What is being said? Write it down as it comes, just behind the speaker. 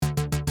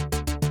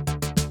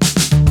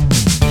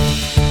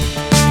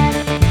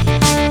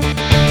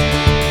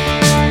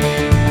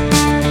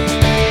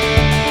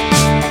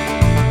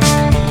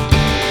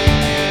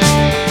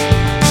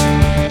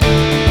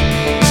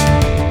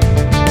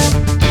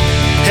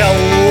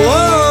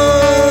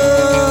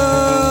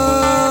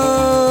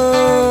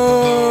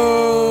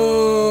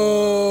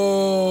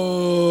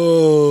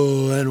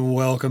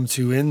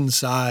to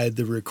Inside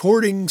the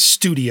Recording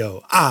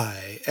Studio.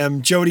 I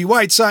am Jody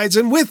Whitesides,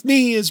 and with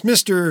me is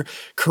Mr.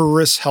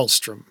 Chris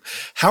Hellstrom.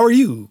 How are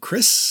you,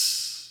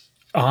 Chris?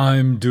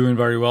 I'm doing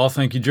very well,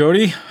 thank you,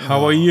 Jody.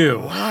 How are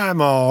you?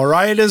 I'm all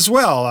right as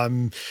well.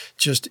 I'm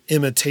just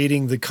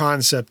imitating the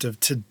concept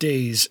of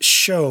today's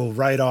show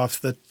right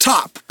off the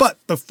top. But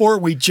before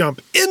we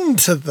jump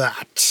into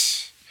that,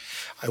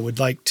 I would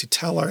like to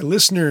tell our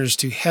listeners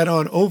to head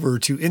on over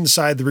to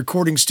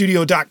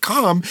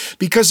InsideTheRecordingStudio.com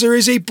because there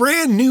is a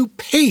brand new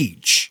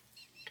page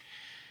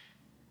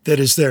that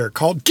is there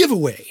called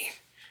Giveaway.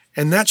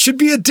 And that should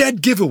be a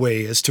dead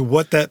giveaway as to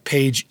what that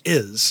page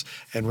is.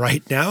 And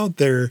right now,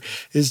 there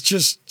is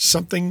just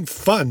something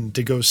fun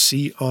to go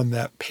see on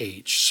that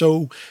page.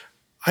 So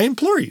I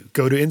implore you,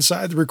 go to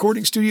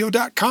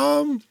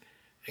InsideTheRecordingStudio.com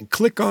and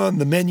click on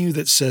the menu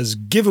that says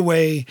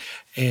Giveaway,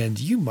 and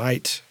you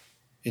might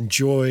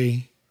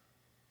enjoy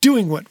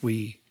doing what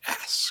we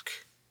ask,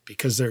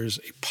 because there's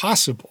a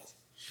possible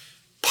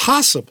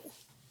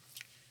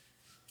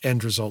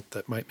end result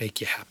that might make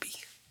you happy.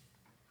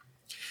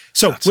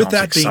 So with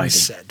that being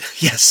said,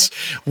 yes,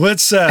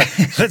 let's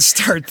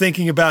start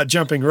thinking about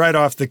jumping right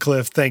off the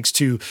cliff, thanks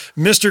to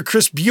Mr.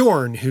 Chris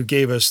Bjorn, who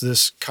gave us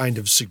this kind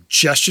of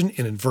suggestion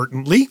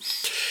inadvertently,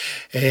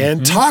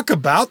 and talk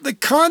about the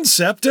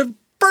concept of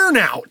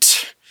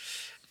burnout.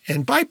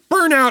 And by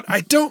burnout,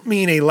 I don't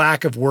mean a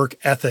lack of work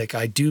ethic.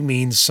 I do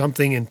mean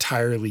something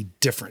entirely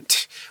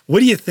different. What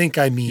do you think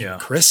I mean,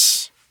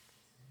 Chris?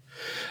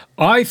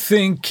 I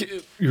think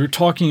you're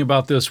talking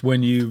about this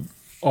when you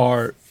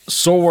are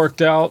so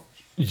worked out,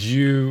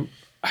 you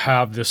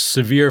have this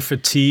severe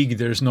fatigue.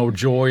 There's no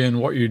joy in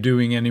what you're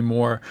doing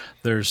anymore.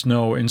 There's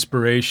no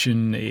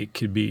inspiration. It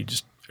could be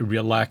just a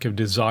real lack of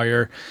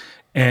desire.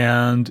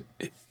 And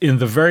in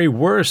the very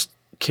worst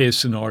case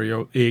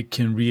scenario, it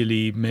can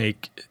really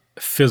make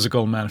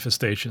physical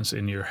manifestations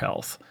in your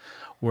health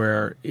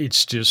where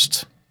it's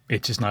just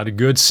not a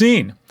good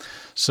scene.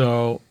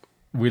 So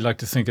we like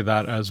to think of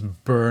that as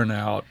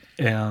burnout.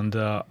 And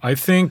I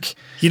think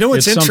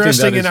what's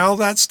interesting in all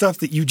that stuff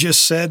that you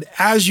just said,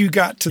 as you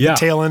got to the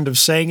tail end of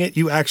saying it,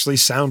 you actually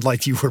sound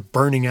like you were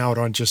burning out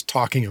on just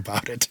talking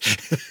about it.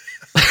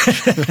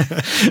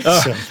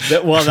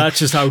 Well, that's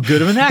just how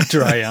good of an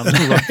actor I am.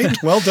 Right?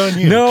 Well done,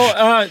 you.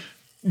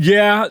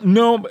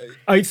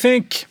 I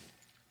think,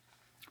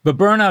 but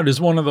burnout is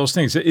one of those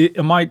things.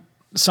 It might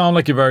sound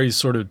like a very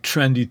sort of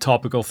trendy,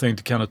 topical thing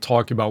to kind of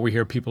talk about. We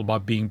hear people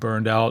about being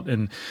burned out,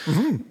 and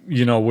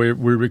we're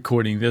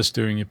recording this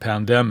during a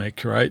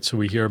pandemic, right? So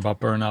we hear about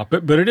burnout,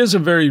 but it is a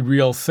very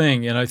real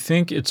thing, and I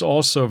think it's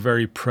also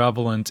very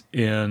prevalent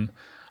in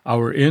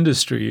our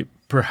industry,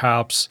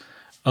 perhaps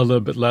a little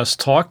bit less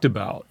talked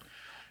about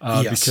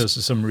because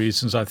of some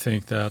reasons I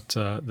think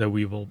that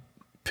we will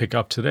pick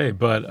up today.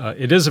 But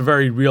it is a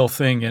very real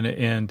thing,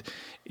 and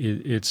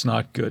it's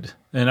not good.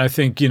 And I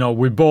think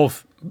we've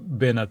both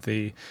been at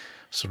the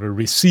sort of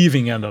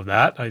receiving end of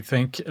that, I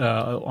think,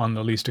 on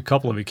at least a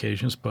couple of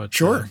occasions. But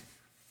sure.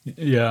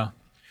 No,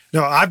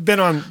 I've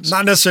been on,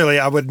 not necessarily,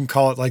 I wouldn't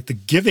call it like the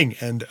giving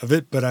end of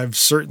it, but I've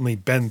certainly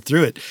been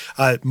through it.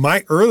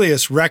 My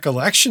earliest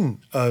recollection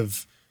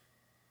of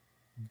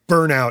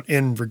burnout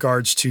in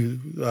regards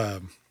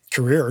to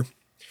career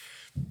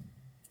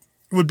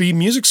would be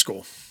music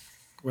school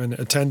when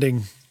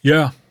attending.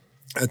 Well,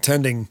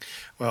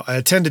 I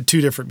attended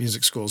two different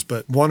music schools,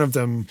 but one of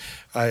them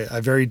I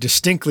very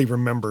distinctly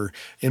remember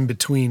in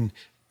between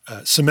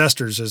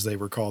semesters, as they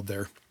were called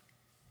there,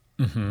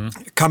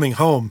 coming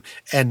home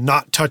and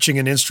not touching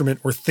an instrument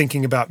or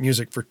thinking about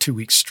music for 2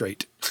 weeks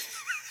straight.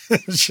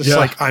 It's just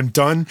like, I'm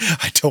done.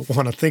 I don't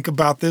want to think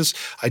about this.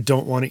 I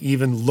don't want to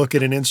even look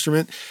at an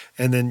instrument.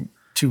 And then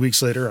 2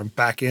 weeks later, I'm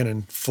back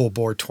in full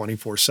bore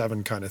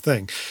 24/7 kind of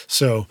thing.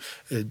 So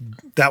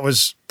that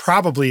was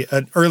probably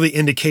an early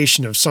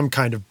indication of some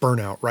kind of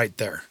burnout right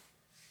there.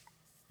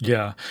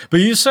 Yeah. But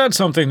you said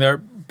something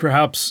there,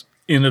 perhaps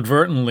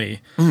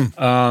inadvertently.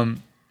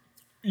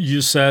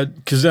 You said,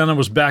 because then I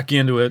was back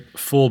into it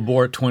full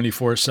bore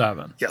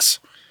 24/7. Yes.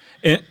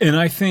 And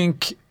I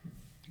think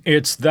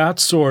it's that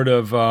sort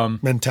of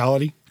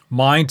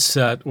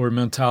mindset or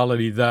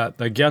mentality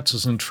that gets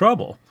us in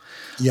trouble.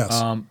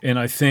 Yes. And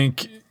I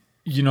think,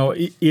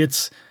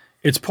 it's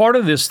part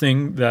of this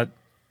thing that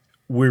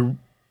we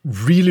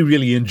really,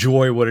 really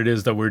enjoy what it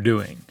is that we're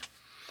doing.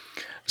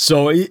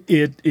 So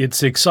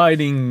it's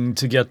exciting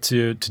to get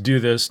to do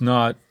this,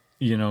 not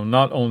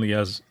only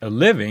as a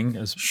living,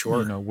 as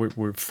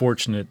we're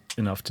fortunate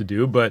enough to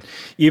do, but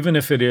even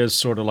if it is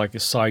sort of like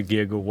a side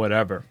gig or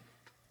whatever,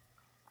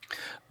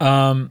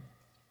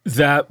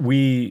 that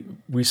we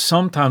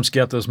sometimes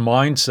get this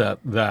mindset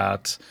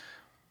that,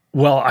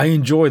 well, I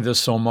enjoy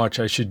this so much,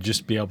 I should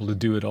just be able to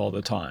do it all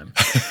the time.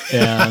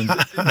 And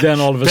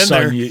then all of a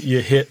sudden you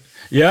hit,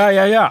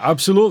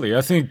 absolutely.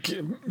 I think,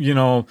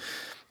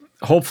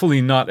 hopefully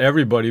not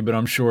everybody, but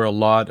I'm sure a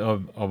lot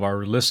of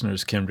our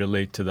listeners can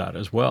relate to that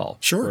as well.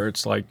 Sure. Where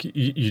it's like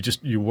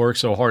you work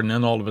so hard, and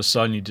then all of a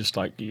sudden you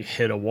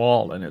hit a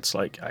wall, and it's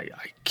like, I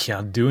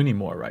can't do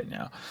anymore right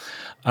now.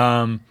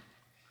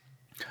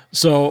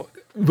 So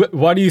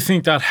Why do you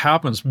think that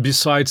happens?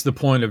 Besides the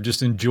point of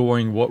just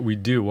enjoying what we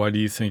do, why do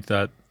you think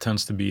that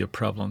tends to be a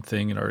prevalent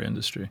thing in our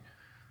industry?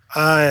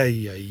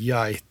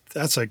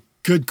 That's a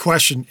good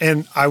question.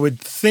 And I would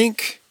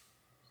think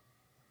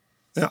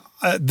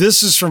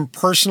this is from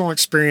personal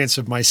experience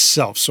of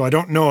myself. So I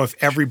don't know if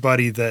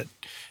everybody that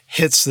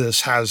hits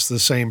this has the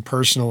same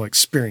personal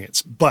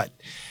experience, but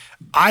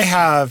I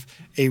have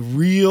a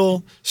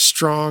real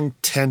strong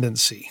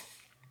tendency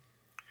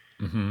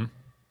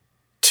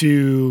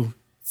to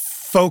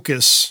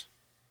focus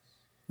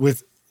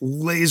with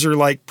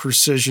laser-like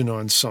precision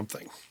on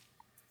something.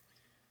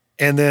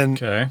 And then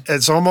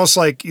it's almost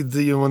like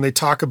when they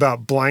talk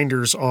about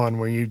blinders on,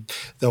 where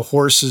the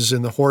horses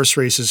in the horse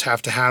races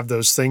have to have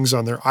those things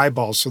on their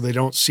eyeballs so they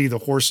don't see the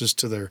horses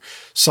to their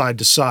side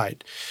to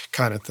side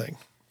kind of thing.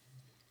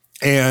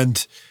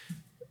 And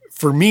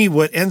for me,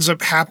 what ends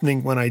up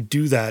happening when I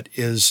do that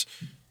is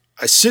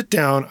I sit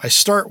down, I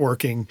start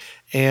working,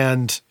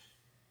 and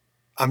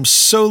I'm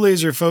so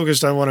laser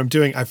focused on what I'm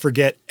doing, I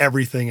forget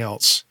everything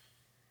else.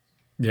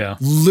 Yeah.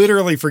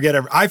 Literally forget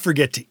I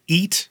forget to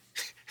eat.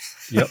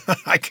 Yep.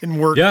 I can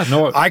work.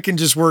 I can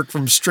just work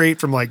from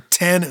like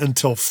 10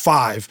 until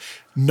 5,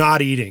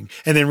 not eating,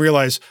 and then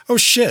realize, oh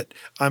shit,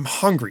 I'm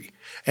hungry.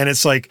 And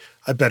it's like,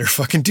 I better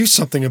fucking do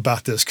something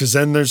about this. Cause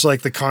then there's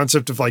like the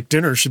concept of like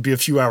dinner should be a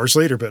few hours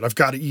later, but I've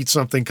got to eat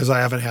something cause I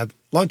haven't had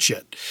lunch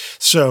yet.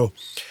 So,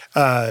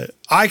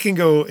 I can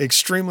go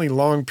extremely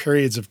long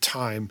periods of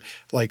time,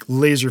 like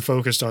laser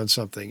focused on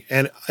something.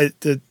 And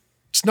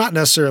it's not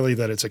necessarily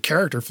that it's a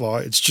character flaw.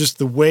 It's just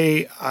the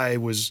way I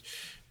was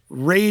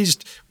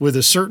raised with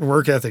a certain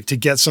work ethic to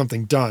get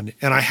something done.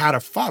 And I had a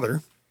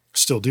father,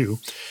 still do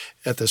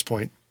at this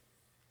point,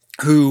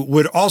 who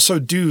would also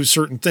do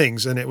certain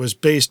things. And it was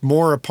based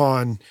more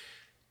upon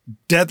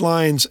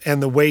deadlines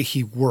and the way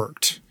he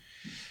worked.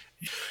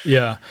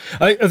 Yeah.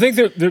 I think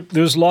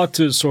there's a lot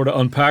to sort of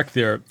unpack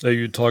there that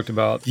you talked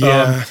about.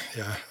 Yeah.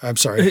 I'm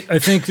sorry. I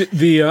think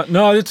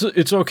no,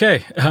 it's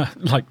okay.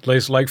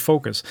 like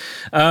focus.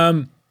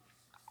 But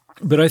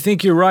I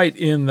think you're right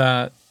in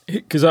that,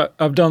 because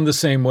I've done the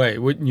same way. I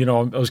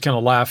was kind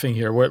of laughing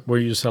here where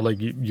you said like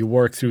you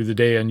work through the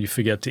day and you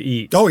forget to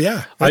eat. Oh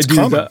yeah, that's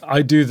common.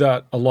 I do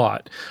that a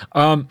lot.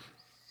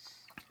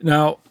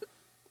 Now,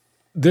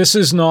 this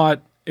is not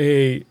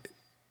an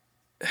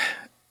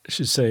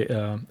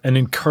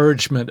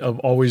encouragement of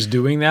always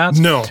doing that.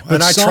 No, but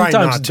and I try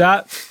not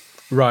to.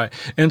 Right,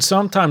 and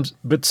sometimes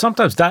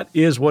that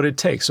is what it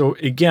takes. So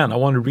again, I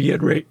want to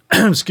reiterate.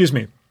 Excuse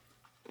me,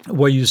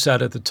 what you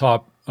said at the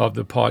top of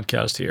the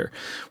podcast here.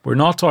 We're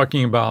not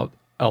talking about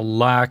a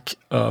lack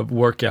of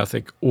work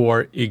ethic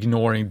or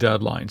ignoring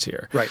deadlines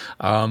here. Right.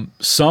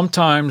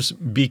 Sometimes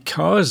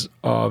because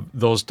of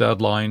those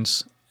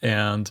deadlines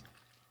and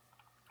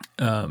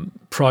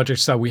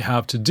projects that we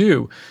have to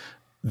do,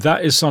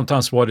 that is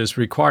sometimes what is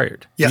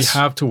required. Yes. We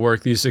have to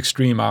work these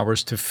extreme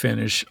hours to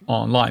finish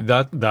online.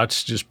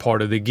 That's just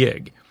part of the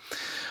gig.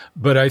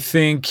 But I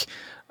think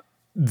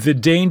the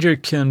danger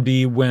can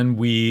be when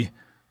we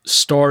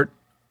start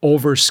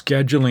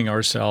over-scheduling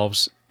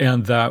ourselves,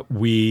 and that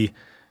we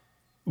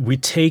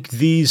take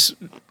these,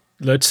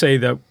 let's say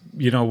that,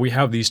 we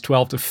have these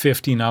 12 to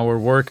 15-hour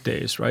work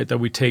days, right? That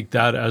we take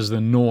that as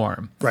the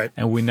norm. Right.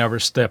 And we never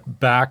step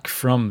back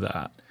from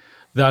that.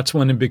 That's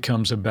when it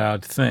becomes a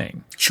bad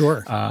thing.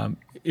 Sure.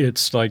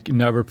 It's like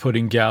never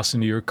putting gas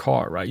into your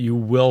car, right? You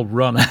will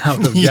run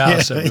out of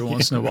gas every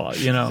once in a while,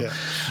 Yeah.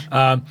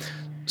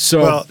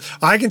 Well,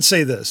 I can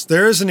say this.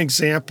 There is an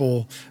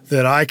example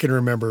that I can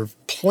remember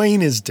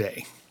plain as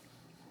day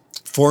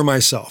for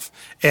myself,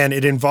 and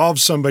it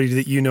involves somebody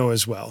that you know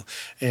as well.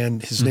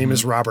 And his name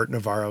is Robert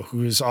Navarro,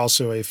 who is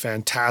also a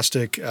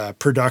fantastic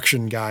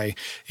production guy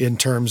in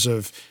terms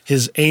of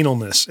his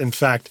analness. In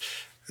fact,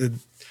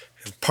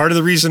 part of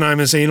the reason I'm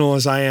as anal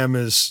as I am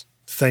is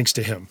thanks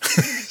to him.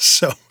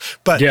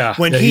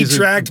 When he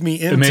dragged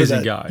me into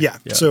amazing that, guy. Yeah.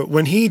 So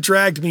when he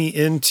dragged me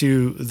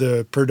into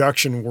the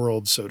production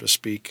world, so to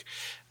speak,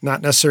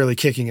 not necessarily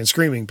kicking and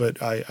screaming,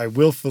 but I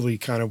willfully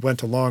kind of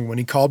went along when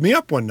he called me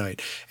up one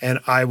night, and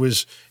I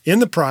was in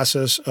the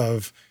process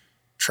of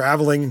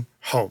traveling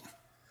home,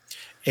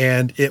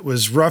 and it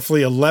was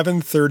roughly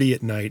 11:30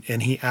 at night,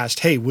 and he asked,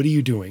 "Hey, what are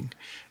you doing?"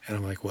 And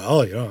I'm like,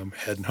 "Well, I'm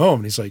heading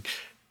home." And he's like,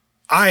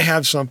 "I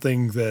have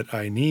something that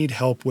I need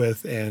help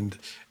with, and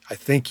I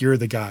think you're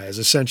the guy," is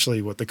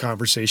essentially what the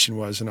conversation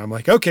was. And I'm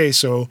like, okay.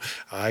 So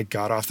I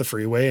got off the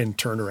freeway and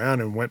turned around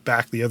and went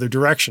back the other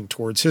direction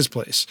towards his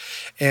place.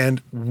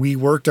 And we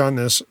worked on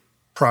this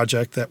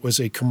project that was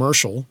a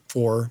commercial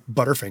for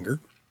Butterfinger.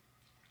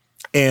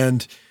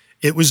 And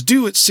it was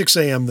due at 6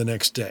 a.m. the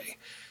next day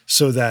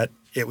so that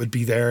it would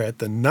be there at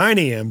the 9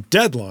 a.m.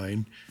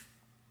 deadline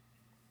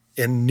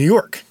in New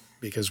York,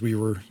 because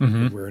we're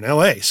in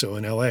LA. So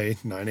in LA,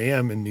 9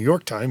 a.m. in New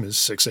York time is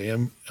 6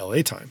 a.m.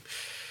 LA time.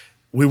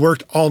 We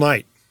worked all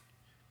night.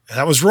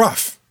 That was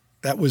rough.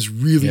 That was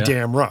really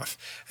damn rough.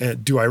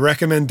 And do I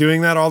recommend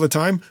doing that all the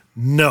time?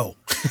 No,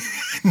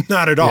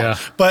 not at all. Yeah.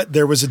 But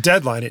there was a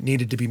deadline. It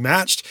needed to be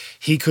matched.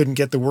 He couldn't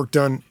get the work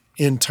done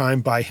in time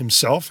by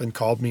himself and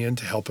called me in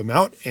to help him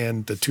out.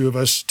 And the two of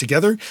us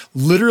together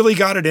literally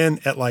got it in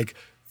at like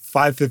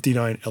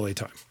 5:59 LA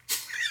time.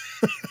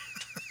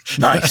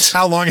 Nice. That's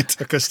how long it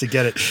took us to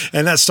get it.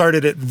 And that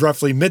started at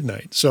roughly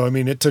midnight. So, I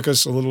mean, it took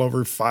us a little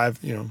over 5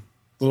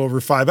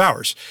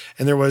 hours.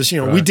 And there was,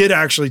 we did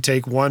actually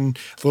take one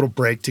little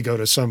break to go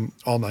to some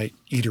all-night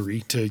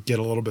eatery to get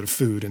a little bit of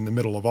food in the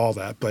middle of all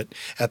that. But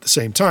at the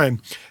same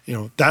time,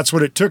 that's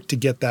what it took to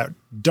get that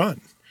done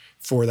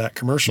for that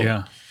commercial.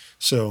 Yeah.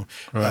 So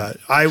Right.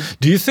 I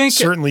Do you think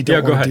certainly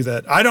don't want to do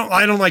that. I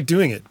don't like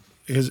doing it,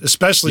 because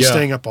especially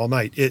staying up all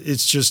night.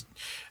 It's just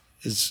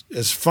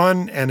as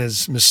fun and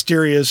as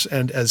mysterious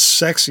and as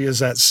sexy as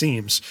that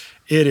seems,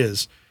 it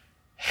is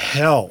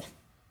hell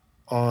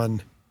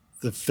on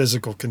the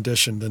physical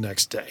condition the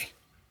next day.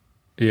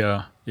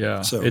 Yeah,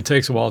 yeah. So it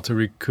takes a while to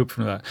recoup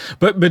from that.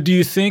 But do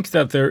you think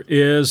that there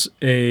is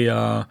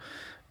a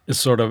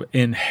sort of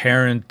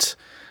inherent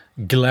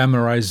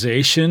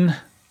glamorization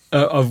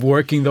of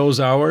working those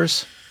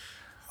hours?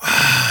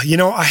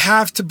 I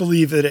have to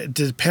believe that it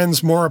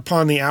depends more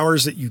upon the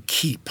hours that you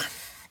keep.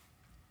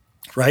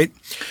 Right?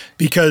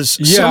 Because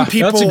some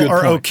people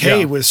are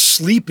okay with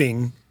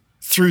sleeping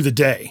through the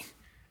day,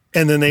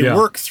 and then they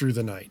work through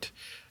the night.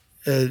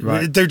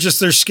 Right. They're just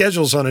their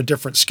schedule's on a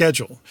different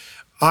schedule.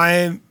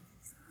 I'm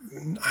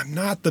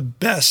not the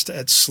best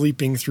at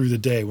sleeping through the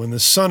day. When the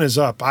sun is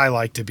up, I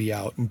like to be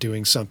out and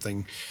doing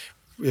something.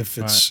 If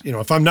it's,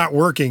 if I'm not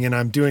working and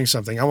I'm doing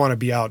something, I want to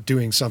be out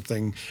doing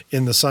something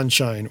in the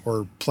sunshine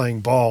or playing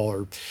ball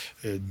or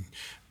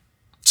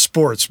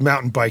sports,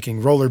 mountain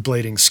biking,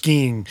 rollerblading,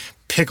 skiing,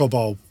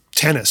 pickleball,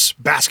 tennis,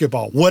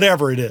 basketball,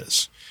 whatever it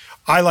is.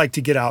 I like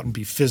to get out and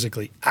be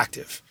physically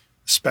active,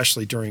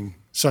 especially during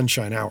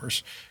sunshine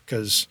hours,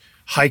 because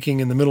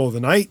hiking in the middle of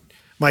the night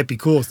might be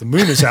cool if the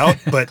moon is out,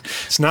 but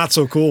it's not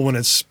so cool when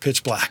it's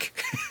pitch black.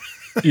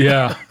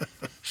 Yeah.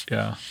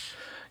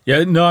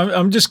 No,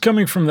 I'm just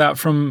coming from that,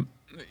 from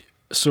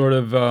sort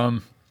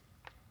of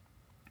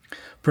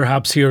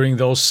perhaps hearing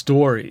those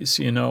stories,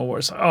 where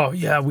it's like, oh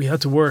yeah, we had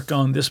to work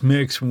on this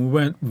mix when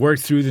we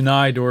worked through the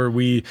night, or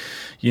we,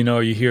 you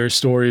hear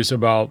stories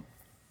about,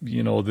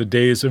 the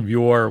days of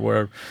yore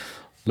where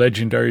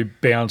legendary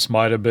bands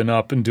might have been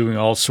up and doing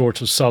all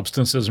sorts of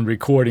substances and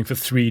recording for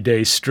 3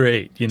 days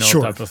straight,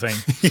 Sure. type of thing.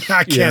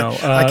 Yeah,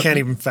 I can't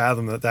even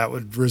fathom that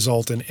would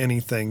result in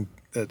anything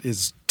that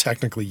is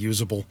technically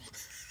usable.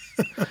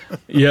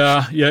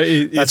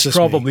 It's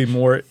probably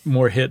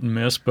more hit and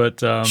miss, but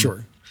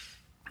sure.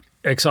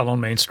 Exile on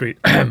Main Street.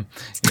 But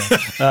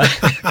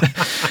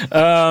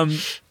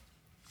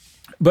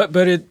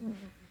it.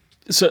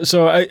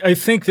 So I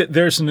think that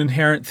there's an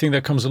inherent thing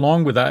that comes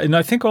along with that, and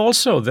I think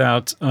also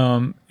that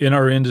in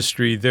our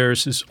industry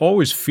there's this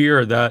always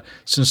fear that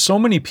since so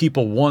many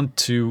people want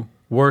to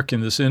work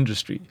in this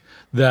industry,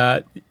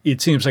 that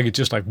it seems like it's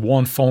just like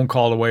one phone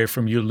call away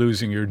from you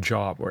losing your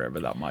job, wherever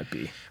that might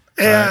be.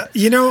 Right?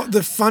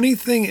 The funny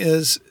thing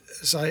is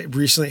I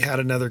recently had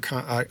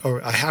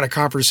I had a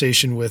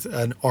conversation with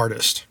an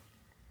artist,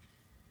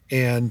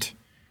 and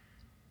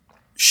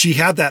she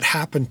had that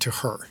happen to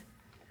her.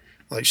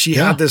 Like she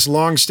had this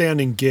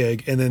long-standing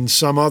gig, and then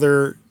some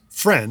other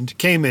friend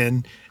came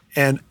in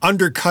and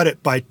undercut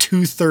it by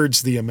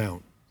 2/3 the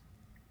amount.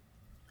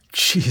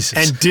 Jesus.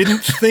 And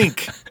didn't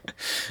think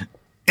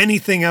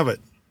anything of it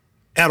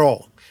at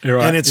all.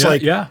 Right. And it's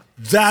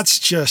that's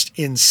just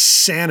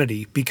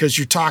insanity, because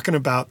you're talking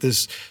about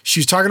this.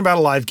 She's talking about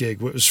a live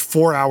gig. It was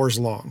 4 hours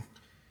long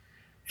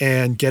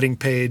and getting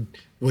paid,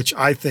 which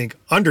I think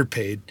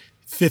underpaid,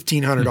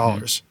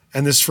 $1,500.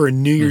 And this is for a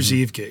New Year's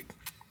Eve gig.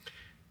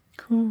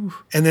 Ooh.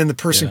 And then the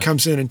person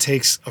comes in and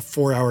takes a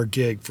 4-hour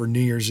gig for New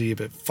Year's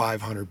Eve at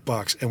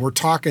 $500. And we're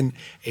talking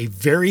a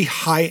very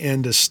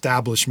high-end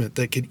establishment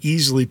that could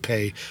easily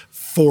pay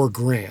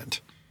 $4,000.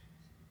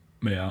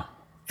 Yeah.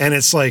 And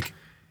it's like,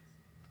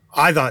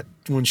 I thought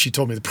when she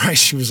told me the price,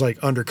 she was like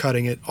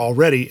undercutting it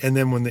already. And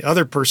then when I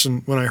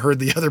heard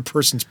the other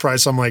person's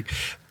price, I'm like,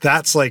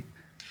 that's like,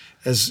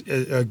 as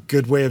a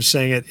good way of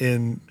saying it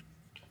in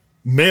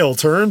male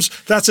terms,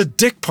 that's a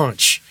dick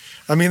punch.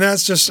 I mean,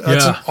 that's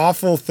an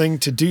awful thing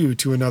to do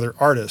to another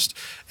artist,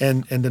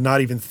 and to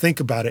not even think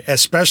about it,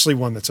 especially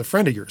one that's a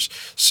friend of yours.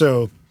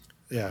 So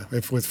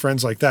if with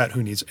friends like that,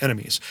 who needs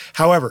enemies?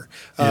 However,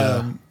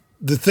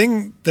 the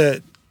thing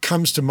that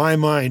comes to my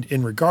mind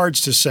in regards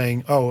to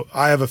saying, oh,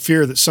 I have a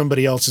fear that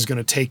somebody else is going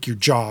to take your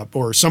job,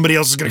 or somebody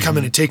else is going to come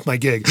in and take my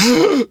gig.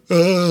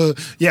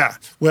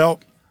 Well,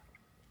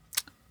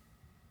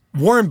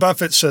 Warren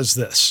Buffett says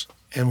this,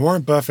 and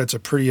Warren Buffett's a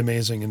pretty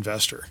amazing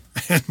investor,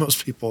 and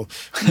most people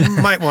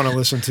might want to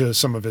listen to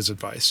some of his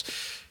advice.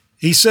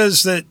 He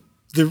says that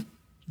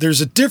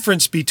there's a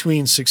difference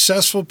between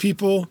successful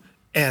people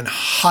and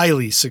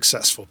highly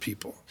successful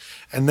people,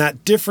 and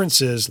that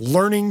difference is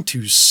learning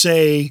to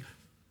say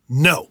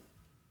no.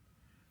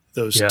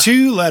 Those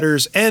two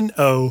letters,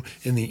 N-O,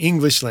 in the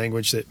English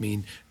language that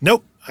mean,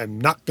 nope, I'm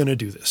not going to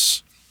do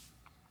this.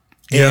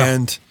 Yeah.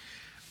 And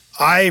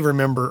I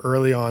remember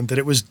early on that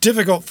it was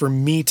difficult for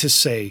me to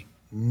say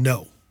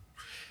no.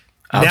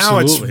 Now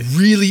Absolutely. it's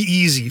really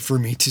easy for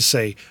me to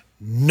say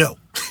no.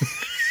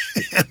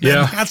 And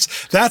Yeah.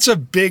 that's a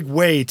big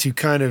way to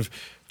kind of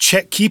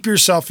keep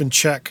yourself in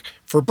check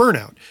for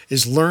burnout,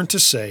 is learn to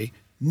say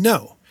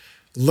no.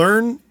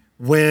 Learn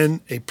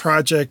when a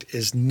project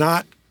is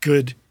not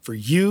good for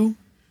you,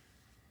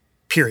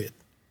 period,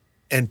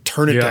 and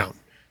turn it down.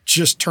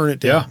 Just turn it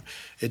down.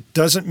 Yeah. It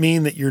doesn't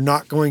mean that you're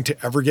not going to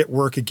ever get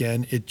work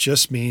again. It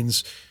just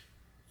means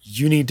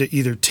you need to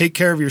either take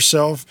care of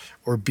yourself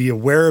or be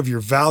aware of your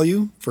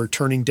value for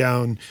turning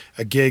down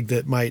a gig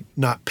that might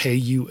not pay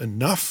you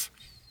enough.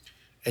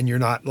 And you're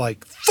not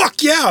like,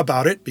 fuck yeah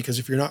about it, because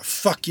if you're not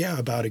fuck yeah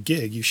about a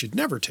gig, you should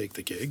never take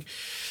the gig.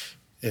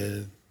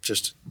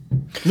 Just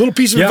a little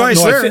piece of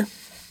advice there.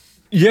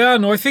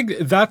 I think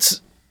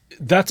that's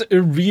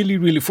a really,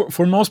 really,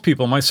 for most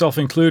people, myself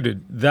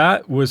included,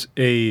 that was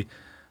a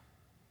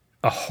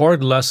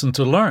hard lesson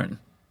to learn,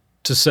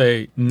 to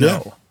say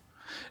no.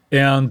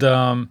 Yeah. And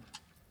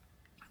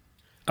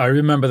I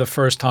remember the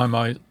first time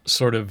I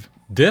sort of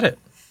did it.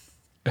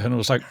 And it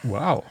was like,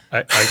 wow,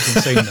 I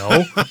can say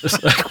no.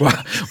 It's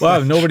like,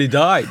 wow, nobody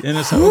died. And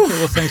it's like, okay,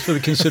 well, thanks for the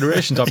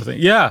consideration type of thing.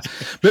 Yeah,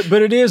 but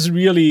it is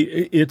really,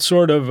 it's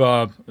sort of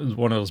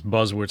one of those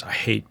buzzwords I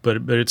hate,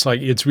 but it's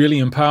like, it's really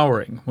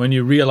empowering when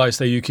you realize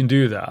that you can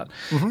do that.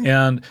 Mm-hmm.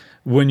 And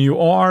when you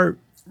are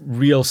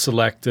real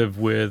selective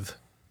with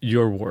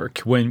your work,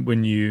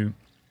 when you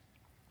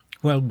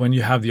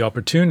have the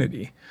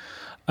opportunity,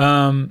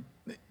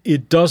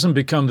 it doesn't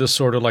become this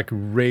sort of like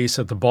race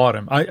at the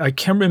bottom. I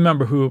can't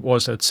remember who it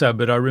was that said,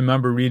 but I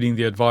remember reading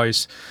the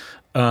advice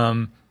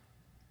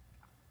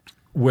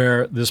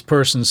where this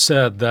person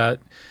said that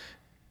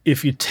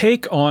if you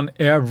take on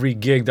every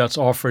gig that's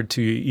offered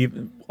to you,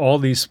 even all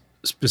these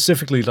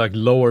specifically like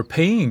lower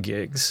paying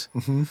gigs,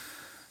 mm-hmm.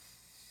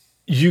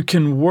 you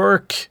can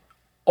work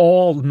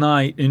all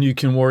night and you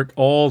can work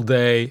all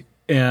day,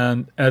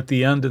 and at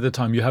the end of the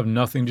time you have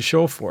nothing to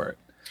show for it.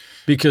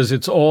 Because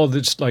it's all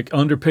this like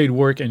underpaid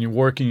work, and you're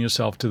working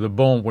yourself to the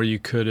bone, where you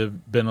could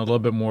have been a little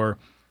bit more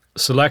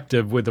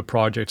selective with the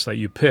projects that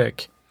you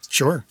pick.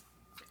 Sure.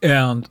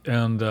 And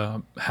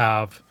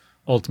have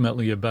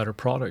ultimately a better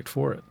product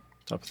for it,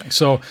 type of thing.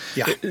 So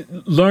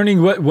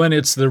learning when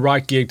it's the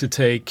right gig to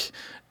take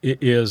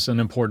is an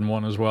important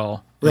one as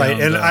well.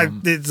 Right. And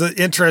the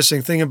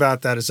interesting thing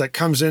about that is that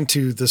comes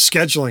into the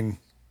scheduling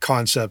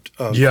concept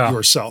of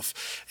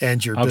yourself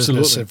and your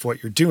business, of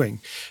what you're doing,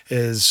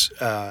 is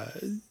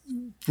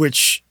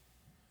which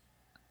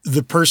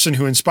the person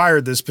who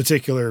inspired this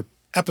particular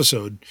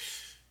episode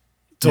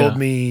told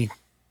me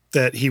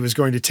that he was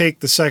going to take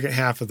the second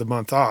half of the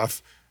month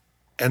off,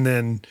 and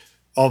then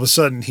all of a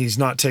sudden he's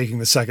not taking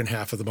the second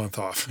half of the month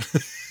off.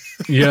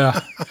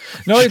 Yeah.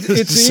 No, it's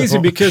easy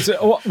because,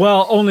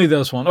 only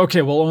this one.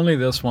 Okay, well, only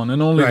this one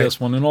and only this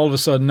one. And all of a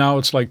sudden now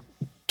it's like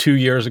 2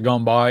 years have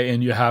gone by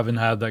and you haven't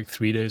had like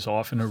 3 days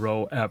off in a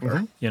row ever,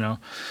 mm-hmm. you know?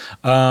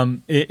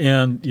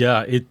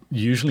 It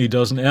usually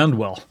doesn't end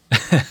well.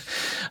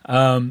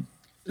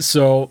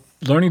 So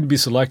learning to be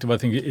selective, I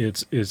think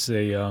it's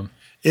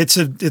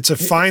a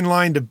fine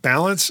line to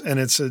balance, and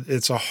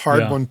it's a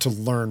hard one to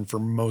learn for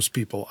most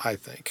people, I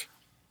think.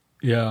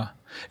 Yeah.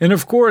 And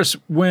of course,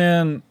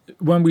 when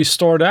we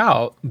start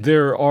out,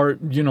 there are,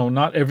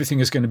 not everything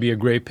is going to be a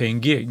great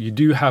paying gig. You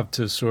do have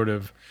to sort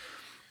of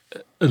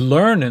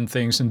learn and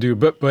things and do,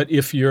 but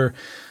if you're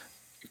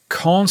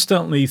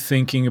constantly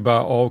thinking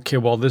about, okay,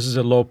 well, this is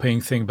a low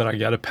paying thing, but I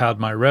got to pad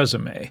my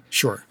resume.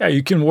 Sure. Yeah,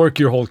 you can work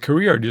your whole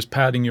career just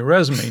padding your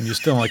resume and you're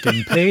still not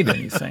getting paid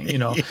anything,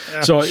 Yeah.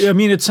 So, I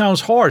mean, it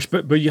sounds harsh,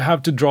 but you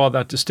have to draw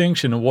that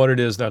distinction of what it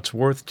is that's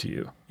worth to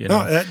you.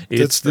 No,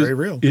 it's very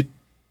real.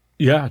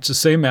 It's the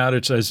same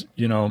adage as,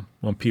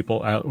 when people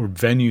or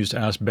venues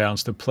ask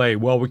bands to play,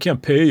 well, we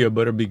can't pay you,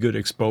 but it'll be good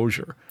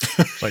exposure.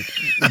 Like,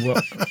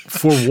 well,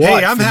 for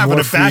what? Hey, I'm having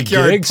a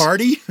backyard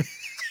party.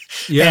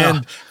 Yeah.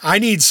 And I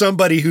need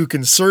somebody who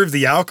can serve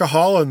the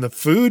alcohol and the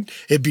food.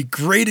 It'd be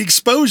great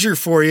exposure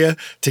for you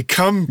to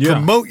come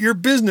promote your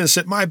business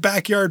at my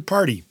backyard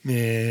party.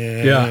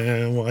 Why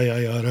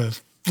I oughta.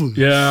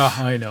 Yeah,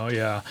 I know.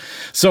 Yeah.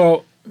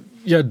 So,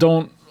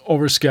 don't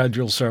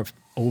overschedule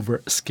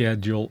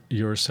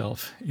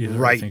yourself either.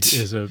 Right. I think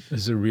is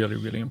a really,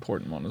 really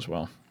important one as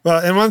well. Well,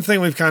 and one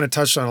thing we've kind of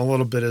touched on a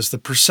little bit is the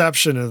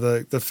perception of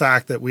the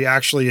fact that we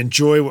actually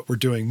enjoy what we're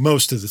doing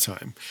most of the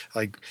time.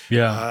 Like,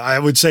 I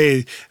would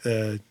say,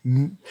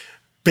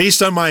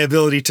 based on my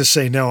ability to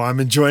say no, I'm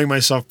enjoying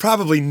myself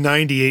probably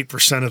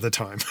 98% of the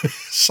time.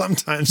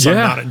 Sometimes I'm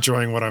not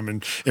enjoying what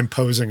I'm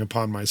imposing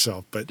upon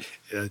myself, but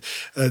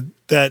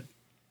that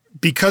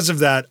because of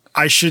that,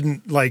 I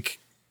shouldn't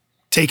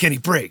take any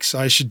breaks.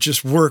 I should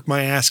just work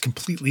my ass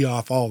completely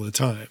off all the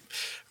time,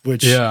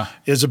 which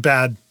is a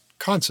bad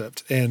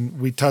concept, and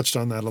we touched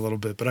on that a little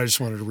bit, but I just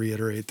wanted to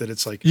reiterate that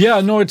it's like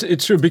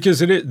it's true, because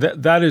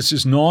that is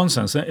just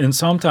nonsense, and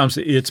sometimes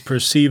it's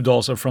perceived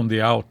also from the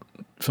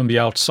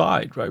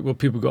outside, right? Well,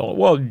 people go,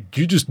 well,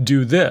 you just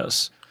do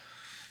this.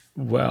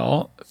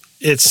 Well,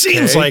 it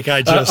seems like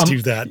I just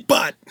do that,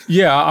 but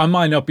I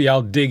might not be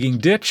out digging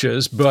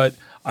ditches, but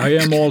I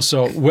am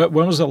also.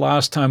 When was the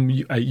last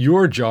time at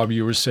your job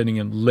you were sitting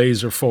in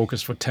laser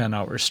focus for 10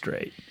 hours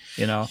straight?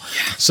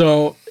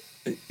 So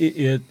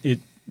it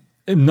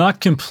I'm not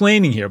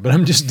complaining here, but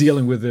I'm just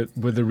dealing with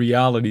the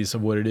realities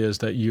of what it is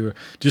that you're.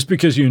 Just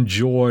because you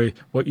enjoy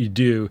what you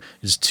do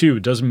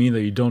it doesn't mean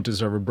that you don't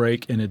deserve a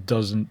break, and it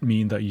doesn't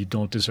mean that you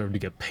don't deserve to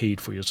get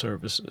paid for your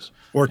services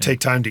or take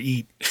time to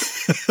eat.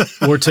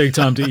 Or take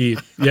time to eat.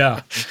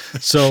 Yeah.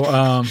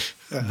 So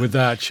with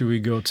that, should we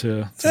go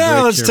to break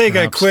let's here, take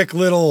perhaps? a quick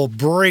little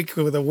break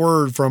with a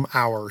word from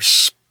our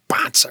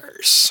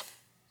sponsors.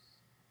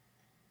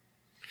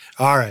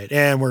 All right,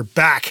 and we're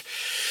back.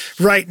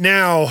 Right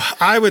now,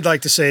 I would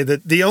like to say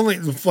that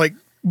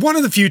one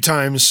of the few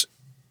times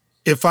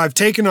if I've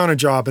taken on a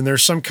job and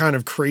there's some kind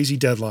of crazy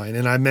deadline,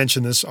 and I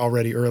mentioned this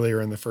already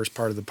earlier in the first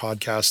part of the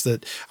podcast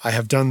that I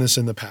have done this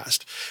in the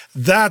past,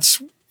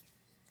 that's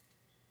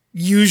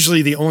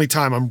usually the only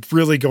time I'm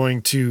really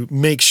going to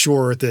make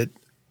sure that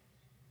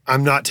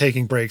I'm not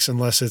taking breaks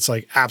unless it's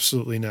like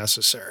absolutely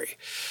necessary.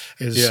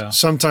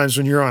 Sometimes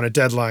when you're on a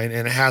deadline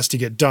and it has to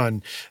get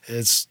done,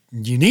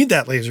 you need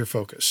that laser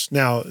focus.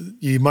 Now,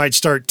 you might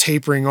start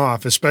tapering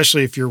off,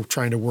 especially if you're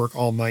trying to work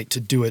all night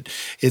to do it.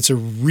 It's a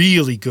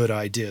really good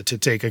idea to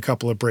take a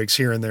couple of breaks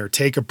here and there,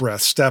 take a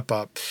breath, step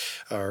up,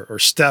 or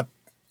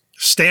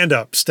stand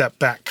up, step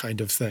back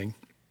kind of thing.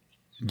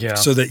 Yeah.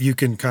 So that you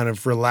can kind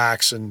of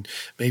relax and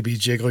maybe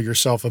jiggle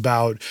yourself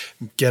about,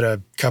 get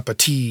a cup of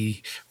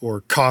tea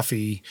or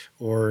coffee,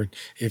 or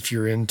if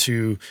you're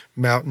into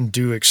Mountain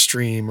Dew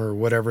Extreme or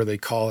whatever they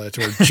call it,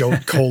 or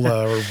Jolt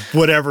Cola or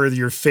whatever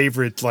your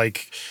favorite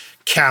like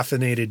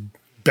caffeinated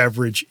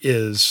beverage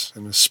is,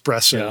 an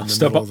espresso in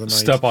the middle of the night.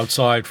 Step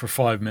outside for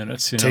 5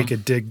 minutes. Take a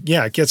dig.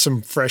 Yeah, get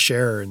some fresh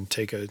air and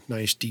take a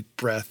nice deep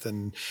breath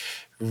and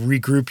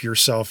regroup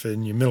yourself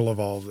in the middle of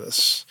all of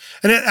this.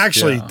 And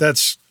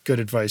that's good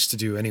advice to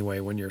do anyway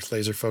when you're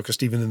laser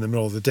focused, even in the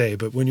middle of the day.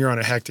 But when you're on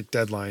a hectic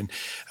deadline,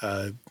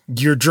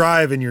 your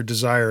drive and your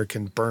desire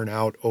can burn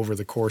out over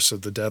the course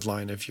of the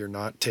deadline if you're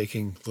not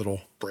taking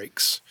little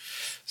breaks.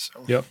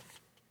 So. Yep.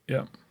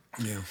 Yeah.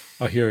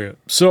 I hear you.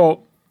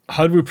 So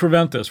how do we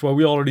prevent this? Well,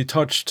 we already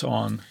touched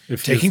on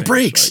taking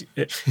breaks.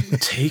 Right?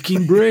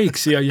 Taking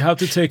breaks. Yeah, you have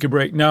to take a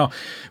break. Now,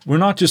 we're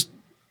not just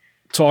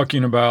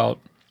talking about,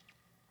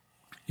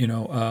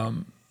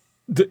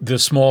 the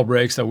small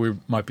breaks that we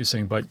might be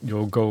saying, but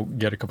you'll go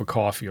get a cup of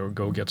coffee or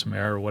go get some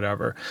air or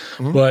whatever,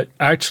 but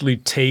actually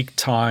take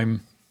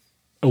time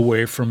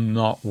away from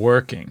not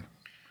working.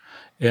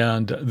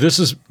 And this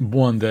is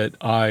one that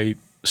I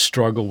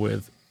struggle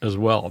with as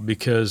well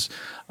because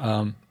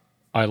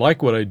I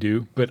like what I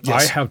do, but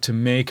I have to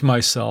make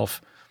myself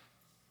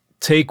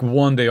take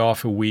one day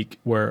off a week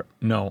where,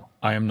 no,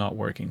 I am not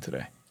working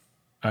today.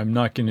 I'm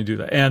not going to do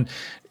that. And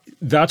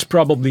that's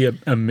probably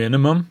a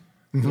minimum.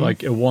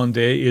 Like a one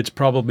day, it's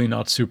probably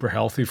not super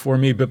healthy for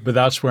me, but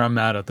that's where I'm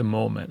at the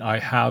moment. I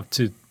have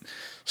to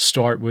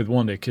start with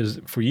one day because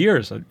for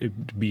years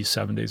it'd be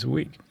 7 days a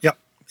week. Yep.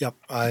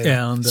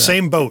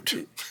 Same boat.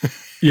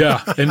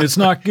 Yeah, and it's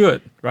not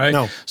good, right?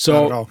 No, so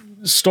not at all.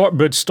 Start,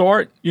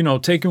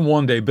 taking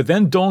one day, but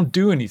then don't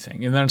do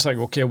anything. And then it's like,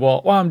 okay,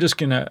 well, I'm just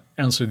going to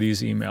answer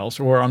these emails,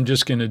 or I'm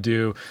just going to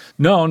do,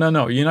 no.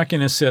 You're not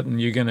going to sit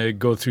and you're going to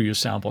go through your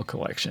sample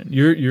collection.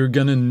 You're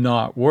going to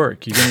not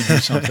work. You're going to do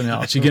something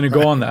else. You're going to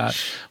go on that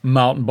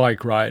mountain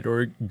bike ride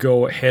or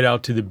go head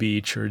out to the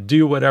beach or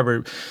do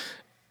whatever.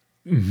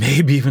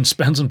 Maybe even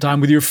spend some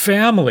time with your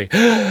family.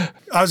 I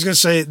was going to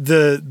say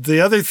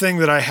the other thing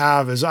that I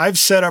have is I've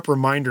set up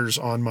reminders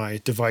on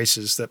my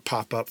devices that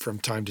pop up from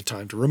time to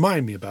time to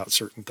remind me about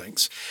certain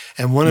things.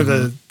 And one of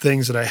the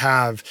things that I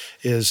have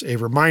is a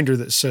reminder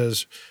that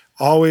says,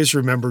 always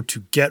remember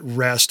to get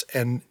rest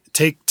and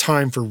take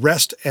time for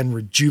rest and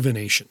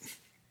rejuvenation.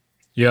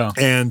 Yeah.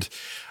 And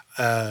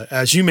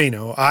as you may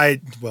know,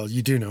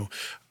 you do know,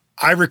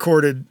 I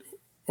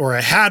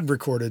had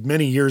recorded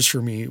many years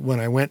for me when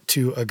I went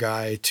to a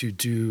guy to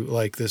do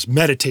like this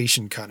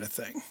meditation kind of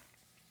thing.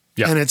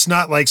 Yeah. And it's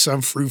not like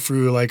some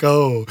frou-frou like,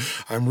 oh,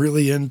 I'm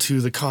really into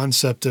the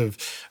concept of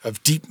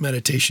deep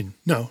meditation.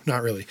 No,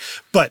 not really.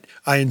 But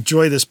I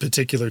enjoy this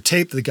particular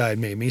tape the guy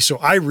made me. So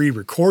I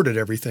re-recorded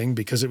everything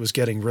because it was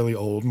getting really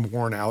old and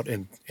worn out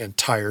and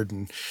tired.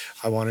 And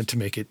I wanted to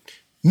make it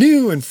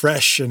new and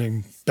fresh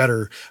and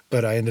better.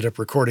 But I ended up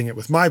recording it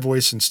with my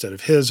voice instead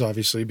of his,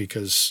 obviously,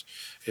 because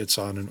it's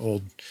on an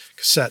old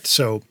cassette.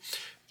 So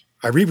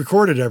I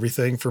re-recorded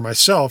everything for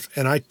myself,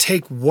 and I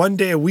take one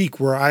day a week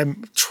where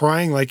I'm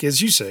trying, like,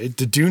 as you say,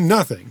 to do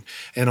nothing.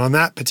 And on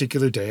that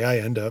particular day, I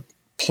end up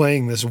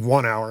playing this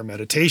 1 hour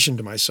meditation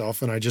to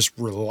myself, and I just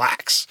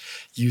relax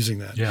using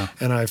that. Yeah.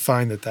 And I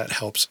find that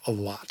helps a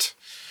lot.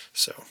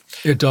 So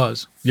it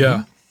does.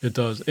 Yeah, it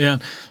does.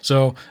 And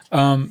so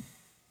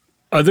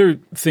other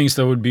things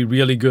that would be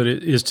really good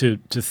is to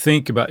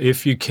think about,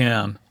 if you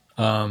can,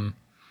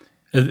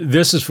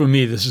 this is, for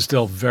me, this is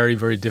still very,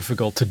 very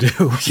difficult to do.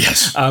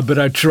 Yes. But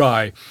I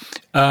try.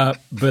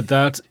 But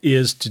that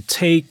is to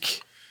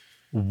take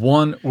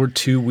 1 or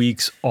 2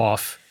 weeks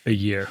off a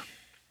year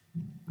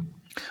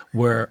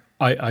where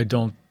I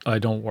don't I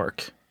don't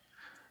work.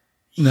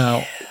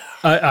 Now,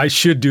 I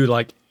should do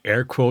like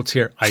air quotes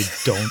here. I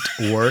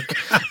don't work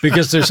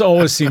because there's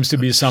always seems to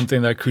be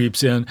something that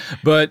creeps in.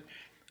 But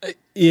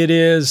it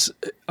is,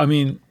 I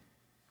mean,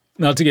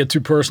 not to get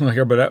too personal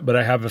here, but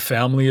I have a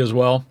family as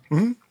well.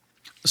 Mm-hmm.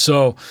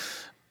 So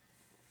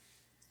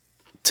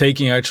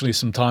taking actually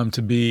some time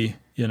to be,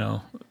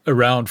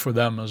 around for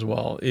them as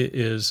well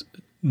is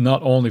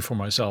not only for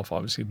myself,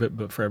 obviously,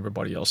 but for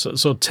everybody else.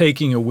 So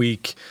taking a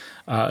week,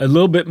 a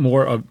little bit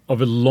more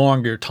of a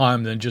longer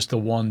time than just the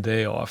one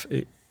day off,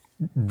 it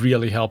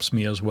really helps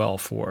me as well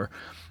for,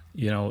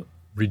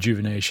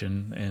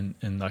 rejuvenation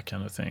and that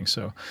kind of thing.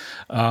 So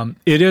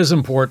it is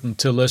important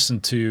to listen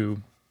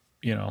to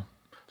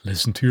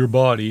your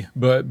body,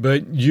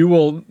 but you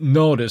will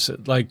notice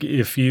it. Like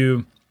if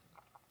you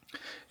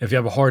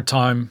have a hard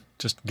time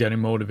just getting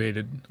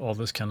motivated, all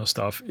this kind of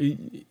stuff,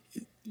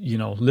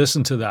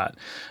 listen to that.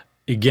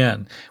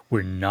 Again,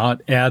 we're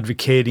not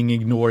advocating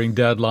ignoring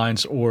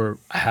deadlines or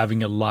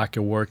having a lack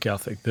of work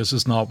ethic. This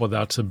is not what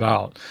that's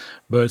about.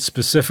 But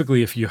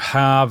specifically, if you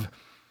have,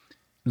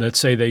 let's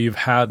say that you've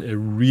had a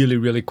really,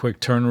 really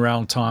quick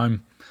turnaround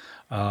time,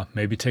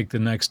 maybe take the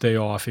next day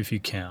off if you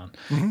can.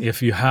 Mm-hmm.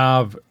 If you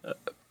have,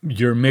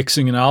 you're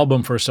mixing an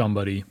album for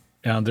somebody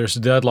and there's a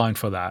deadline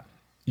for that,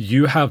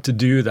 you have to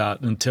do that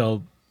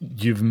until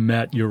you've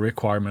met your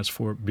requirements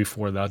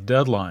before that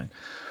deadline.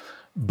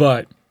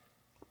 But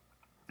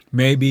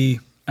maybe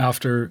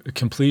after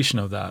completion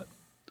of that,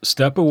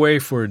 step away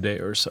for a day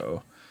or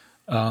so.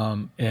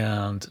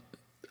 And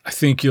I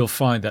think you'll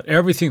find that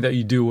everything that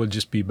you do will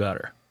just be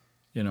better.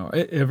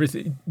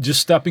 Everything,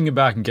 just stepping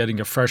back and getting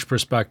a fresh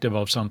perspective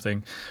of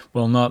something,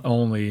 well, not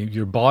only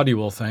your body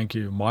will thank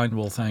you, mind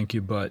will thank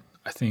you, but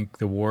I think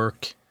the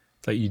work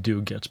that you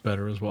do gets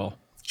better as well.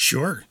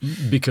 Sure.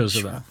 Because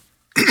of that.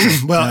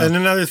 Well, yeah. And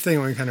another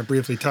thing we kind of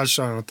briefly touched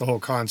on with the whole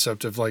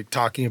concept of like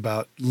talking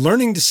about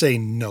learning to say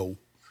no.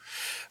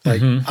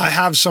 Like I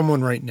have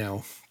someone right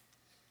now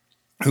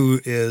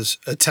who is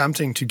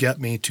attempting to get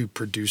me to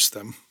produce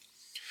them.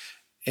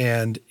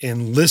 And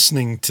in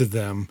listening to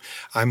them,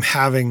 I'm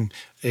having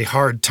a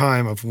hard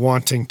time of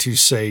wanting to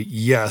say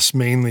yes,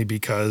 mainly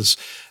because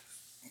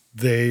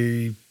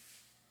they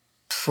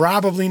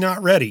probably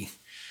not ready.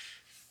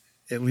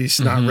 At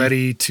least not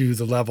ready to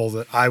the level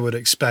that I would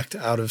expect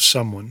out of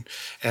someone.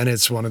 And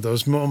it's one of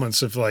those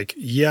moments of like,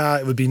 yeah,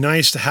 it would be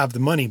nice to have the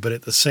money, but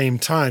at the same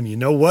time, you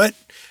know what?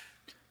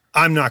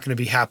 I'm not going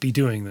to be happy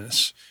doing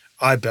this.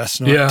 I best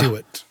not do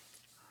it.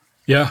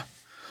 Yeah.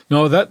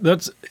 No,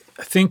 that's,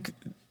 I think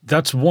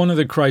that's one of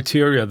the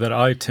criteria that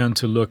I tend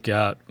to look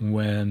at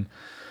when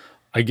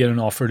I get an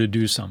offer to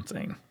do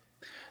something.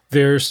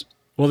 There's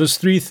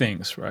three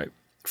things, right?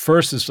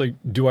 First is like,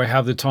 do I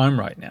have the time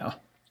right now?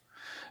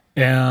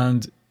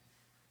 And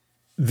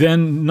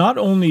then not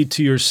only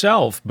to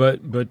yourself, but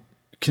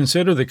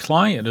consider the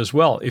client as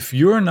well. If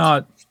you're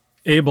not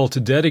able to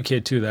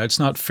dedicate to that, it's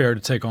not fair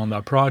to take on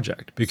that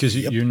project because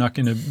you're not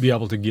going to be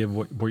able to give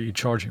what you're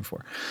charging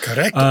for.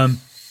 Correct.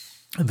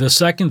 The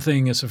second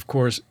thing is, of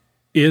course,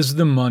 is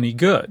the money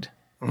good?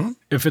 Mm-hmm.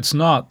 If it's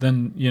not,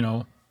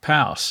 then,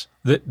 pass.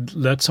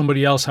 Let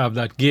somebody else have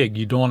that gig.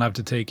 You don't have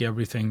to take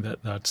everything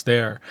that's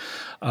there.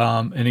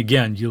 And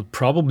again, you'll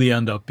probably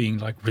end up being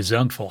like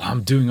resentful.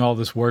 I'm doing all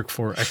this work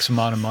for X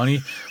amount of money.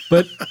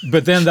 But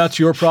then that's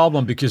your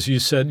problem because you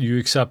said you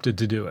accepted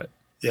to do it.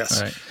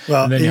 Yes. Right?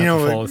 Well, and then you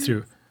have to follow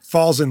through.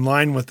 Falls in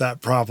line with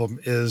that problem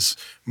is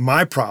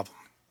my problem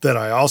that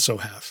I also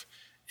have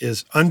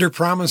is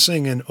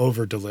under-promising and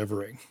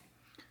over-delivering.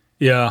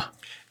 Yeah.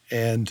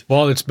 And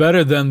it's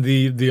better than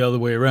the other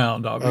way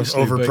around,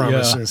 obviously.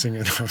 Over-promising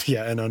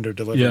and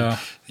under-delivering.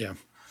 Yeah.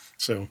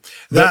 So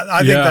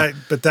I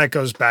think that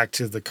goes back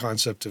to the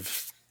concept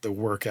of the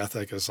work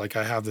ethic is like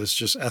I have this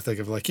just ethic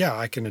of like,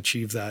 I can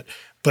achieve that,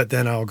 but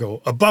then I'll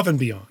go above and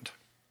beyond.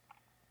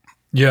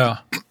 Yeah.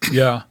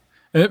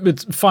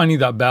 It's finding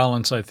that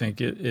balance, I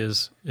think,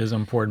 is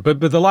important. But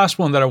the last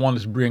one that I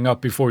wanted to bring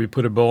up before we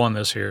put a bow on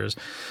this here is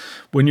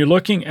when you're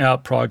looking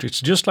at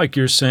projects, just like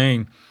you're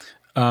saying,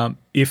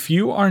 if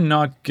you are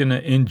not going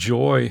to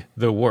enjoy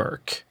the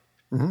work,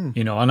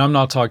 and I'm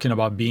not talking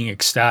about being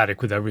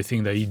ecstatic with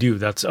everything that you do,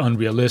 that's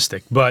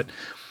unrealistic. But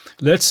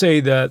let's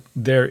say that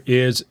there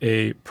is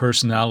a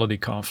personality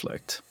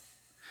conflict.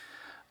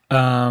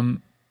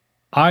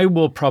 I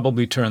will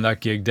probably turn that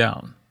gig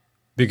down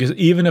because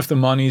even if the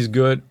money's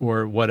good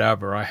or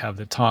whatever, I have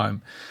the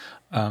time.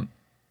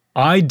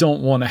 I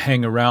don't want to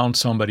hang around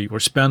somebody or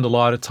spend a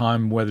lot of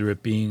time, whether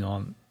it being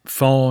on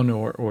phone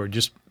or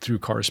just through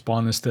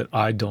correspondence that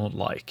I don't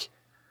like.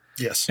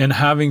 Yes. And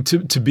having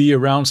to be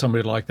around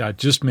somebody like that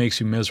just makes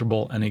you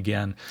miserable. And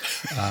again,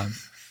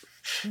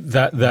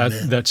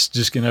 that's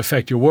just going to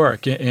affect your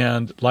work,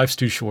 and life's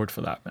too short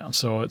for that, man.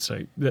 So it's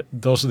like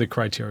those are the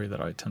criteria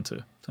that I tend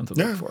to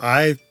look for.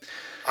 I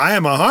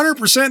am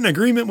 100% in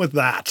agreement with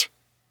that.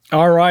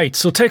 All right.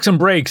 So take some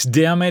breaks.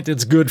 Damn it.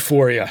 It's good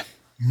for you.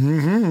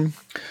 Mm-hmm.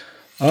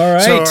 All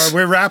right. So are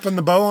we wrapping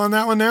the bow on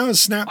that one now?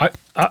 Snap.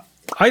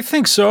 I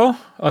think so.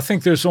 I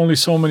think there's only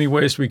so many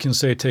ways we can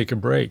say take a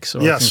break. So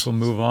I think we'll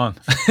move on.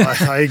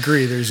 I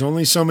agree. There's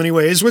only so many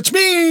ways, which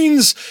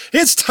means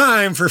it's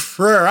time for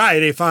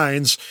Friday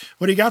Finds.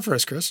 What do you got for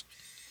us, Chris?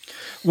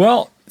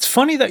 Well, it's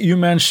funny that you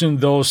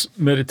mentioned those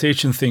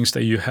meditation things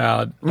that you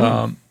had,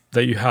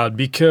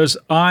 because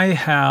I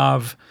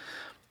have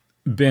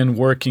been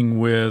working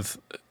with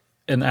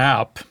an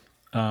app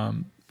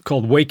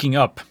called Waking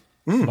Up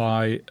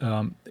by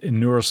a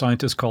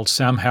neuroscientist called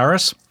Sam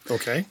Harris.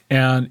 Okay.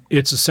 And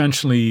it's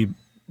essentially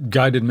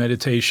guided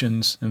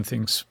meditations and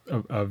things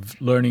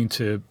of learning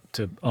to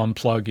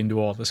unplug and do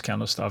all this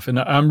kind of stuff. And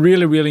I'm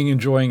really, really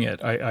enjoying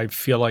it. I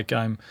feel like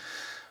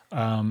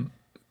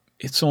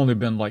it's only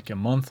been like a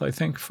month, I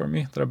think, for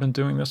me that I've been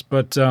doing this.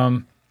 But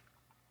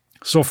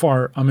so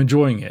far, I'm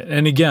enjoying it.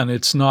 And again,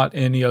 it's not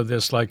any of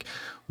this like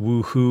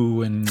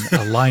woohoo and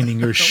aligning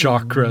your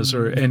chakras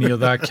or any of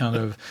that kind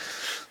of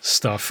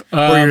stuff.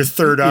 Or your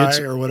third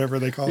eye or whatever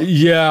they call it.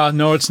 Yeah,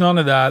 no, it's none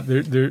of that.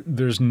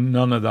 There's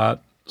none of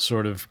that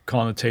sort of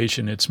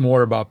connotation. It's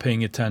more about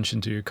paying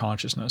attention to your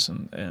consciousness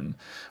and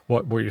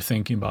what you're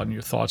thinking about and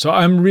your thoughts. So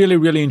I'm really,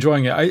 really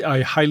enjoying it.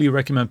 I highly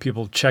recommend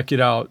people check it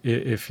out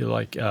if you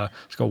like.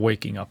 It's called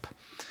Waking Up.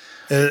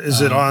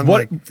 Is it on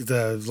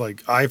the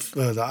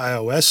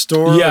iOS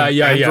store? Yeah.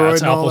 Android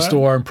It's and all Apple that?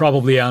 Store and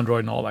probably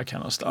Android and all that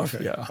kind of stuff.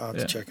 Okay, Yeah, I'll have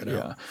to check it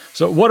out.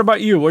 So what about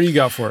you? What do you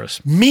got for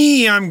us?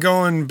 Me, I'm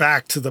going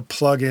back to the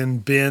plug-in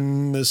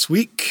bin this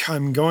week.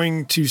 I'm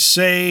going to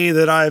say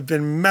that I've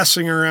been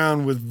messing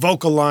around with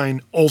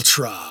Vocaline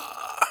Ultra.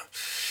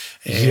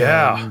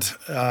 And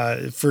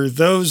for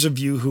those of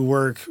you who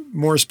work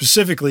more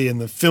specifically in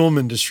the film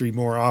industry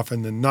more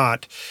often than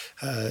not,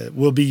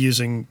 we'll be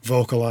using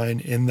Vocaline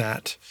in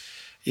that.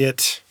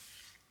 It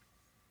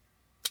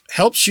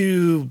helps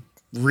you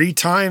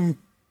retime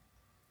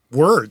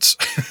words.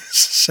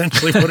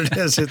 Essentially what it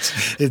is.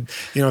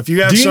 If you have Do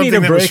you something need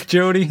a break,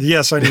 Jody?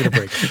 Yes, I need a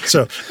break.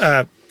 So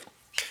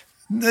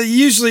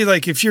usually,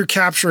 like if you're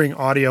capturing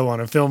audio on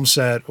a film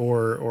set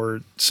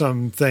or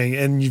something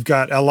and you've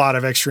got a lot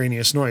of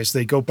extraneous noise,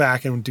 they go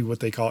back and do what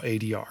they call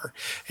ADR.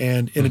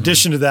 And in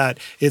addition to that,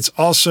 it's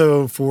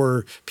also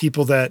for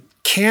people that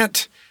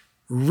can't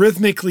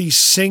rhythmically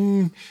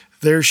sing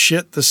their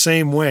shit the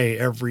same way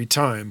every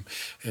time,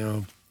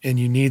 and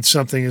you need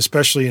something,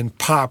 especially in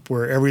pop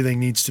where everything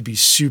needs to be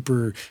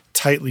super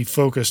tightly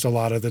focused a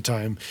lot of the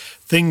time.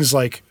 Things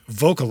like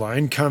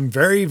Vocaline come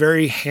very,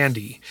 very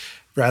handy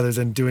rather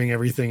than doing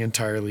everything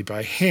entirely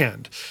by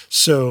hand.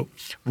 So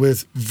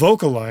with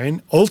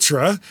Vocaline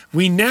Ultra,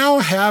 we now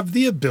have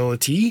the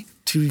ability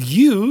to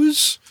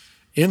use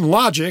in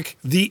Logic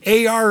the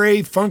ARA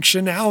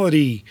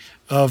functionality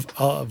of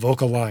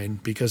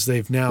Vocaline because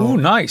they've now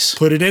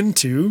put it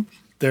into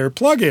their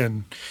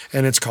plugin,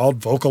 and it's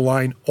called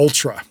Vocaline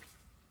Ultra.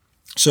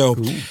 So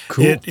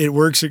cool. It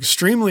works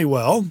extremely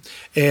well,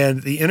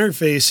 and the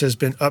interface has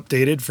been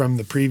updated from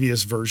the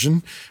previous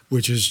version,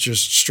 which is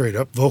just straight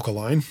up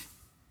Vocaline.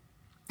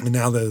 And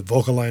now the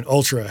Vocaline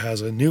Ultra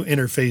has a new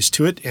interface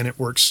to it, and it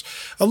works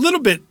a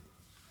little bit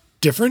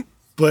different,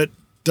 but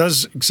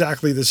does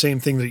exactly the same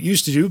thing that it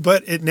used to do,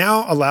 but it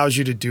now allows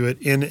you to do it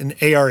in an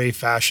ARA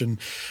fashion,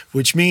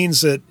 which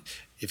means that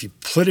if you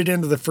put it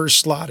into the first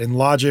slot in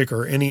Logic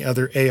or any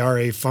other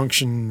ARA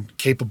function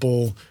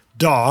capable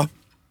DAW,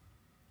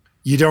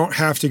 you don't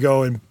have to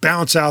go and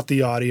bounce out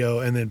the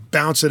audio and then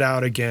bounce it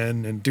out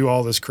again and do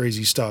all this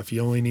crazy stuff. You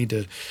only need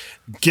to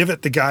give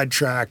it the guide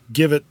track,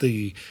 give it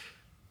the...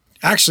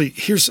 Actually,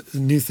 here's a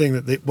new thing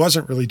that it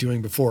wasn't really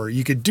doing before.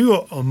 You could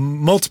do a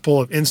multiple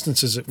of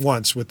instances at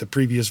once with the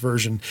previous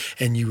version,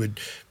 and you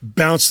would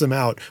bounce them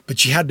out,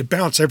 but you had to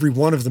bounce every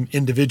one of them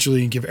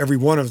individually and give every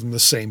one of them the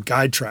same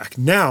guide track.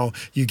 Now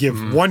you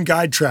give one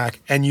guide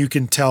track, and you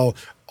can tell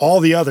all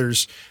the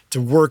others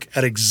to work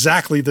at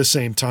exactly the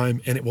same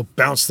time, and it will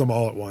bounce them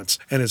all at once,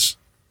 and it's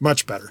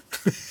much better.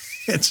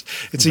 It's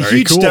a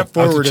huge step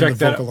forward in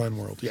the Vocaline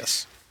world.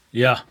 Yes.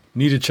 Yeah,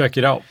 need to check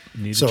it out.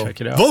 Check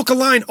it out.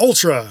 Vocaline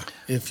Ultra,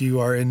 if you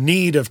are in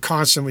need of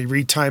constantly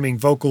retiming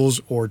vocals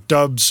or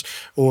dubs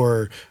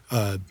or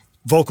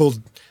vocal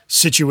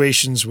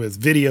situations with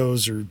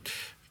videos or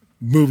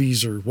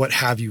movies or what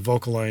have you,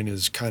 Vocaline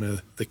is kind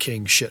of the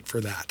king shit for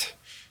that,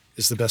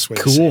 is the best way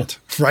to say it.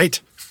 Right?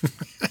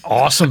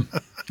 Awesome.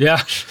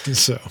 Yeah.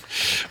 So,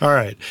 all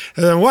right.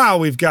 And then while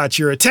we've got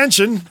your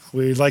attention,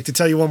 we'd like to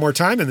tell you one more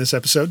time in this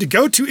episode to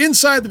go to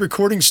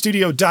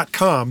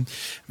InsideTheRecordingStudio.com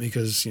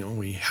because,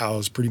 we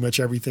house pretty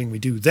much everything we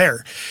do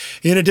there.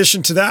 In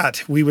addition to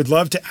that, we would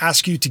love to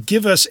ask you to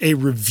give us a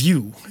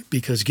review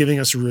because giving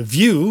us a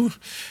review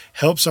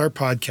helps our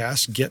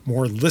podcast get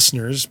more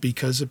listeners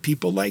because of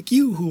people like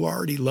you who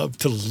already love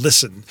to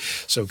listen.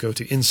 So go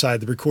to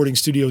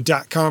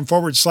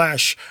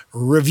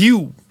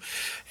InsideTheRecordingStudio.com/review.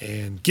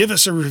 and give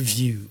us a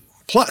review.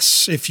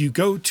 Plus, if you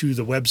go to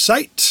the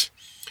website,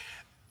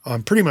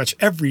 on pretty much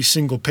every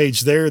single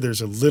page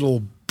there's a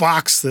little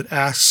box that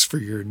asks for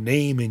your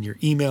name and your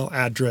email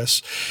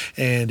address.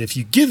 And if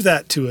you give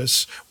that to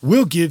us,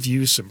 we'll give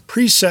you some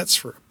presets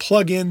for a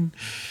plugin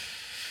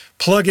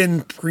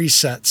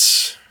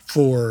presets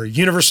for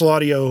Universal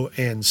Audio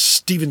and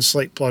Steven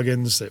Slate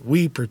plugins that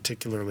we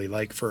particularly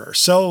like for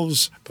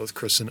ourselves, both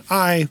Chris and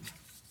I.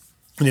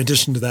 In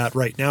addition to that,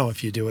 right now,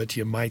 if you do it,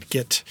 you might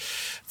get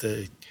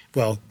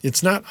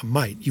it's not a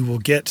might, you will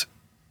get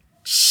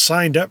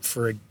signed up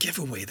for a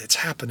giveaway that's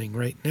happening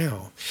right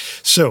now.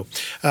 So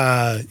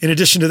in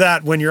addition to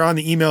that, when you're on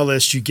the email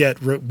list, you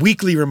get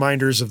weekly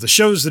reminders of the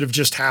shows that have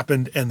just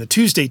happened and the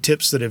Tuesday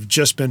tips that have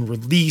just been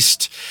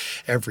released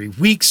every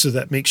week. So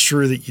that makes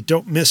sure that you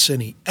don't miss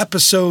any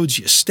episodes.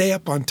 You stay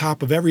up on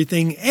top of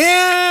everything.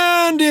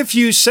 And if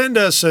you send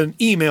us an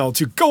email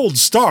to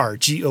goldstar,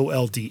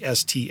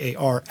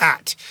 GOLDSTAR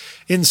at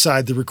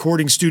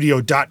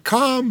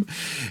InsideTheRecordingStudio.com,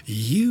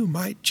 you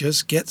might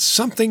just get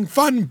something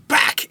fun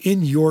back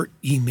in your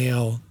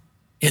email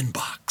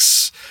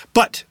inbox.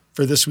 But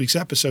for this week's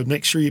episode,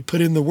 make sure you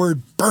put in the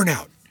word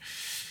burnout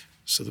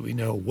so that we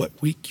know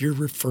what week you're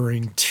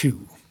referring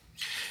to.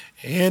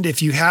 And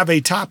if you have a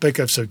topic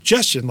of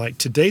suggestion like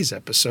today's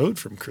episode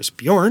from Chris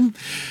Bjorn,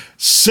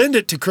 send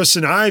it to Chris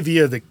and I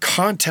via the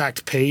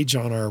contact page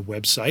on our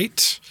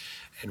website,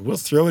 and we'll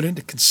throw it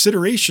into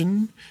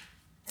consideration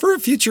for a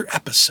future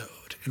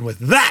episode. And with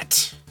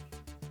that,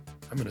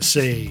 I'm going to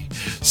say,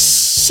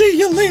 see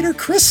you later,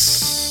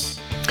 Chris.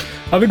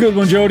 Have a good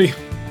one, Jody.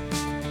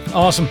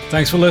 Awesome.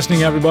 Thanks for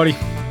listening, everybody.